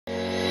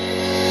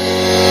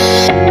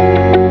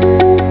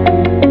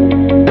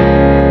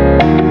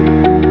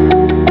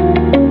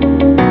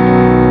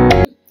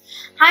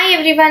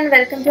everyone,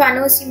 welcome to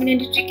Anu's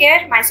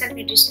Nutricare, myself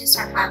Nutritionist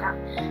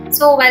Anuradha.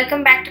 So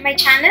welcome back to my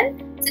channel.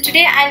 So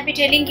today I'll be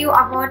telling you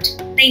about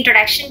the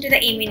introduction to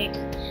the immunity.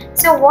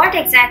 So what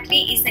exactly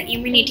is the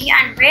immunity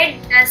and where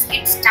does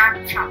it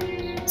start from?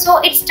 So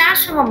it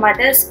starts from a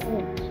mother's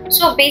womb.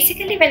 So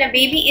basically when a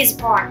baby is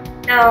born,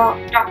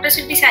 the doctors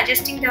will be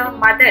suggesting the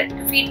mother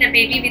to feed the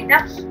baby with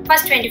the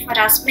first 24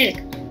 hours milk,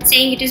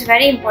 saying it is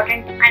very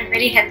important and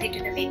very healthy to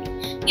the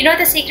baby. You know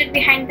the secret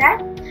behind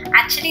that?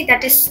 Actually,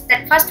 that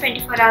first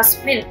 24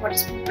 hours milk what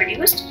is being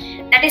produced,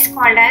 that is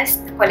called as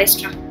the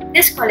colostrum.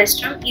 This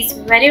colostrum is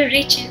very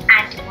rich in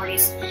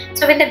antibodies.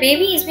 So when the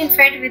baby is being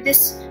fed with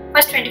this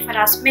first 24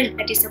 hours milk,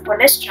 that is the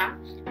colostrum,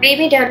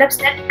 baby develops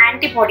that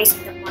antibodies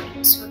in the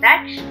body, so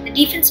that the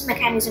defense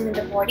mechanism in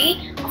the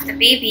body of the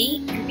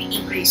baby will be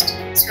increased,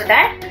 so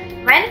that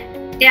when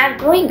they are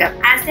growing up,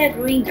 as they are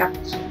growing up,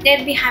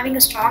 they'll be having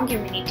a strong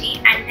immunity,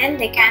 and then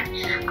they can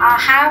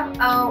have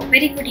a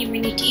very good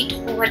immunity to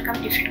overcome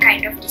different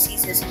kind of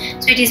diseases.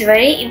 So it is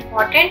very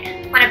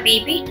important for a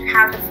baby to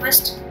have the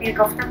first milk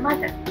of the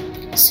mother.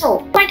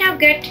 So you might have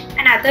get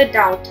another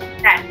doubt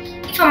that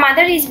if a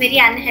mother is very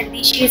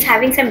unhealthy, she is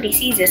having some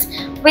diseases,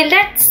 will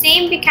that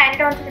same be carried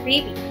on to the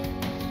baby?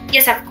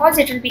 Yes, of course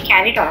it will be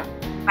carried on,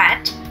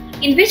 but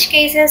in which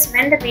cases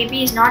when the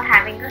baby is not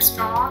having a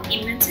strong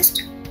immune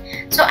system.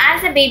 So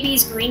as the baby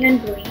is growing and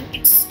growing,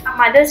 it's a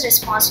mother's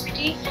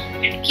responsibility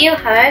to give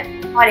her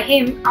or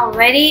him a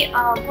very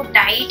good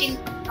diet in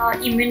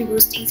immune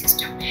boosting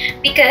system,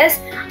 because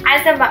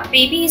as the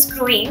baby is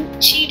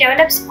growing, she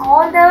develops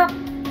all the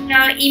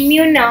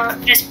immune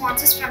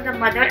responses from the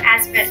mother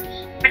as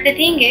well. But the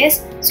thing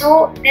is,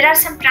 so there are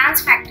some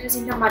trans factors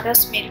in the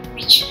mother's milk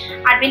which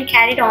are being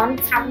carried on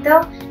from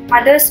the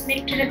mother's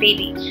milk to the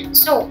baby.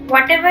 So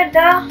whatever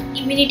the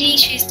immunity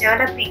she is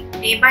developing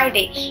day by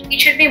day, it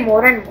should be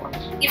more and more.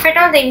 If at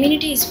all the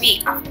immunity is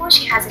weak, of course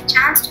she has a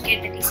chance to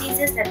get the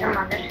diseases that the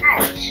mother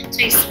has.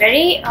 So it's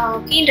very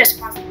keen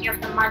responsibility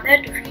of the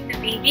mother to feed the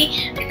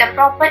baby with the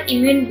proper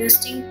immune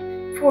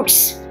boosting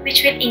foods,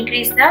 which will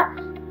increase the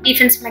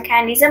defense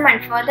mechanism,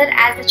 and further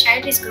as the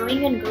child is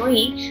growing and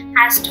growing,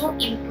 has to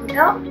improve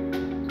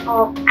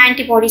the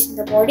antibodies in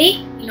the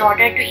body in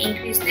order to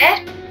increase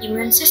their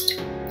immune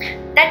system.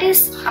 That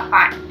is a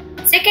part.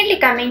 Secondly,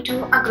 coming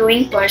to a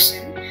growing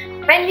person,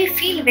 when we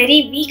feel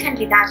very weak and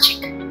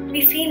lethargic,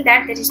 we feel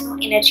that there is no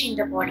energy in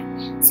the body.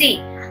 See,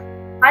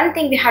 one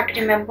thing we have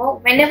to remember,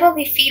 whenever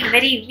we feel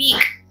very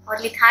weak or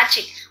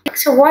lethargic,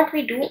 so what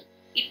we do,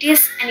 it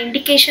is an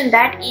indication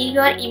that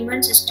your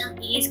immune system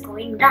is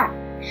going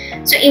down.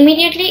 So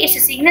immediately it's a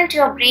signal to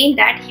your brain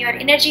that your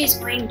energy is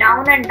going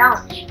down and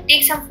down.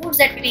 Take some foods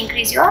that will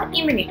increase your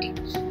immunity,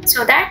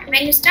 so that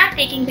when you start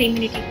taking the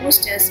immunity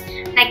boosters,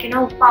 like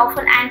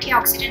powerful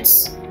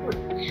antioxidants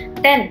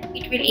food, then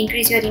it will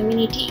increase your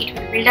immunity, it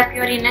will build up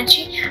your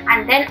energy,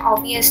 and then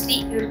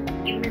obviously your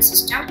immune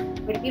system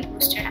will be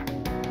boosted up.